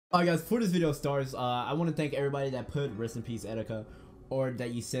Alright guys, before this video starts, I want to thank everybody that put rest in peace Etika, or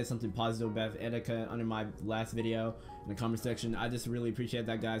that you said something positive about Etika under my last video in the comment section. I just really appreciate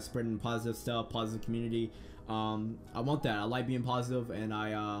that, guys, spreading positive stuff, positive community. I want that. I like being positive, and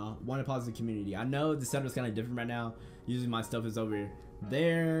I want a positive community. I know the setup is kind of different right now. Usually my stuff is over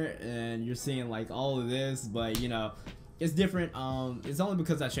there and you're seeing like all of this, but you know, it's different. It's only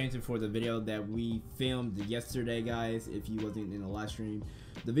because I changed it for the video that we filmed yesterday, guys. If you wasn't in the live stream,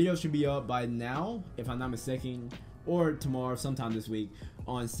 the video should be up by now, if I'm not mistaken, or tomorrow, sometime this week,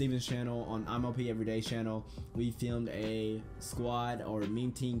 on Steven's channel, on MLP Everyday channel. We filmed a squad or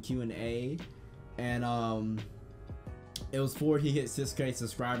meme team Q&A, and it was for he hit 6K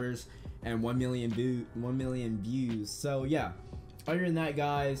subscribers and 1 million views. So yeah, other than that,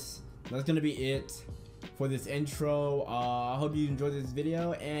 guys, that's gonna be it for this intro. I hope you enjoyed this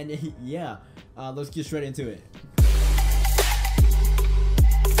video, and yeah, let's get straight into it.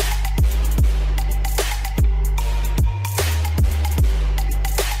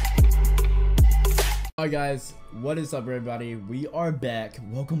 Alright guys, what is up everybody? We are back.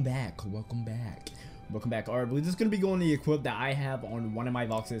 Welcome back. Alright, we're just gonna be going to the equip that I have on one of my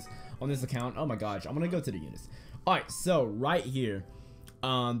boxes on this account. Oh my gosh, I'm gonna go to the units. Alright, so right here,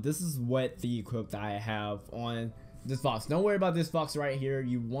 this is what the equip that I have on this box. Don't worry about this box right here.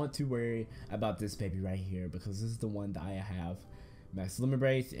 You want to worry about this baby right here, because this is the one that I have. Max limit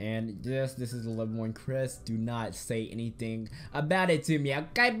breaks, and yes, this is a level 1 Chris. Do not say anything about it to me,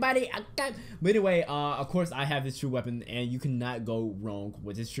 okay, buddy? Okay. But anyway, of course, I have this true weapon, and you cannot go wrong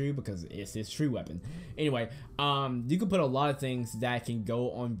with this true because it's this true weapon. Anyway, you can put a lot of things that can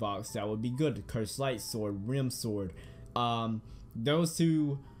go on box that would be good. Curse light sword, rim sword. Those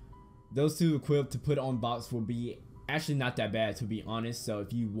two equipped to put on box will be actually not that bad, to be honest. So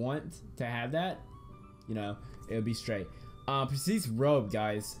if you want to have that, you know, it'll be straight. Prestige robe,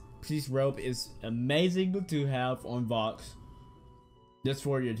 guys. Prestige robe is amazing to have on box, just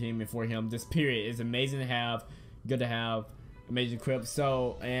for your team and for him. This period is amazing to have, good to have, amazing equip.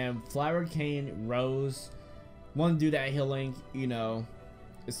 So, and flower cane rose, want to do that healing, you know,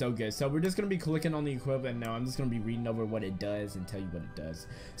 it's so good. So we're just gonna be clicking on the equip, and now I'm just gonna be reading over what it does and tell you what it does.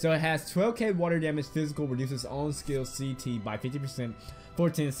 So it has 12k water damage, physical, reduces on skill CT by 50% for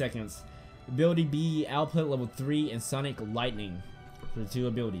 10 seconds. Ability B, output level 3, and sonic lightning for the 2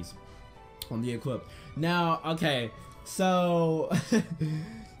 abilities on the equip. Now, okay, so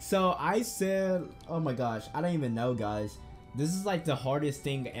so I said, oh my gosh, I don't even know, guys. This is like the hardest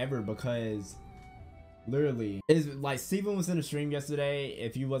thing ever, because literally, it's like Steven was in the stream yesterday.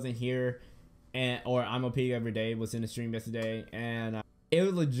 If you wasn't here, and or I'm a pig every day was in the stream yesterday, and it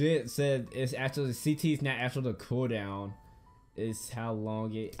was legit said it's actually CT is not actually the cooldown. Is how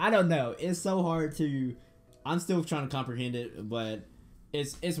long it, I don't know, it's so hard to, I'm still trying to comprehend it, but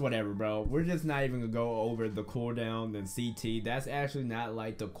it's whatever, bro. We're just not even gonna go over the cooldown and CT. That's actually not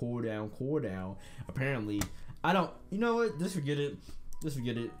like the cooldown apparently. I don't, you know what, just forget it,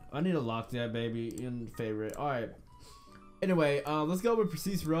 I need to lock that baby in favorite. All right, anyway, let's go with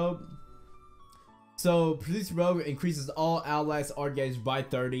Prestige robe. So Prestige robe increases all allies art gauge by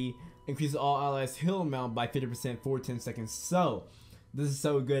 30, increases all allies heal amount by 50% for 10 seconds. So this is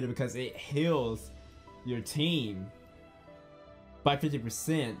so good because it heals your team by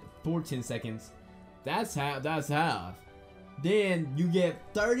 50% for 10 seconds. That's half. Then you get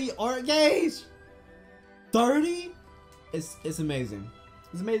 30 art gauge. 30? It's amazing.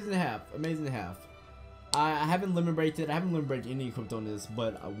 It's amazing to have. I haven't limit breaked it. I haven't limit breaked any equipped on this,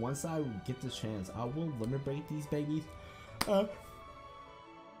 but once I get the chance, I will limit break these babies.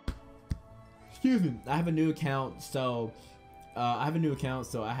 Excuse me. I have a new account, so I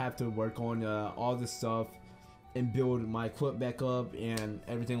have to work on all this stuff and build my equip back up and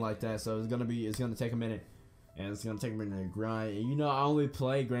everything like that. So it's gonna take a minute, and it's gonna take a minute to grind. And you know, I only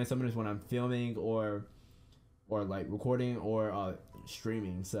play Grand Summoners when I'm filming or like recording or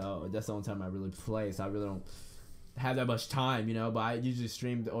streaming. So that's the only time I really play. So I really don't have that much time, you know. But I usually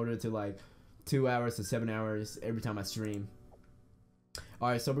stream the order to like 2 hours to 7 hours every time I stream.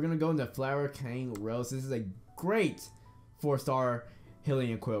 Alright, so we're gonna go into Flower Cane Rose. This is a great 4-star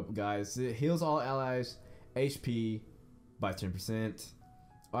healing equip, guys. It heals all allies HP by 10%.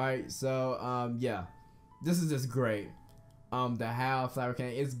 Alright, so yeah, this is just great. The have Flower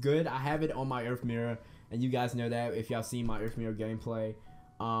Cane, it's good. I have it on my Earth Mirror, and you guys know that if y'all seen my Earth Mirror gameplay.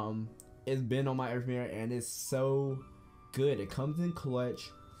 It's been on my Earth Mirror, and it's so good. It comes in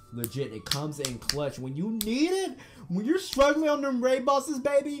clutch. Legit, it comes in clutch when you need it. When you're struggling on them raid bosses,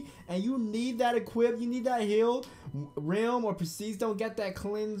 baby, and you need that equip, you need that heal. Realm or Prestige don't get that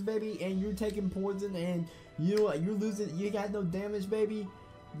cleanse, baby, and you're taking poison, and you're losing, you got no damage, baby.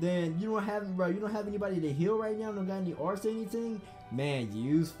 then you don't have, bro, you don't have anybody to heal right now, don't got any arts or anything, man,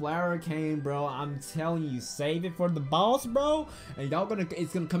 use flower cane, bro. I'm telling you, save it for the boss, bro, and y'all gonna,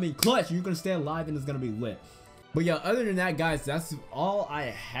 it's gonna come in clutch. You're gonna stay alive and it's gonna be lit. But yeah, other than that, guys, that's all I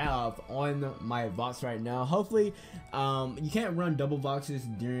have on my Vox right now. Hopefully, you can't run double Voxes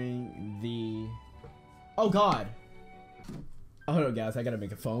during the, oh god, hold on guys, I gotta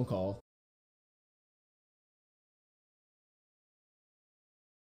make a phone call.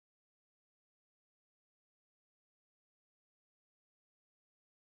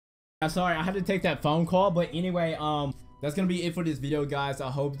 I'm sorry, I had to take that phone call, but anyway, that's gonna be it for this video, guys.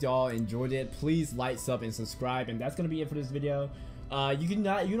 I hope y'all enjoyed it. Please like, sub, and subscribe, and that's gonna be it for this video. You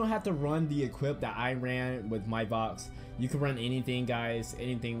don't have to run the equip that I ran with my Vox. You can run anything, guys.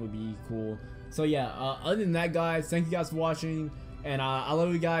 Anything would be cool. So yeah, other than that, guys, thank you guys for watching, and I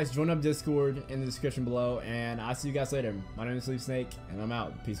love you guys. Join up Discord in the description below, and I'll see you guys later. My name is Sleep Snake, and I'm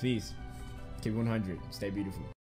out. Peace, peace. Keep 100. Stay beautiful.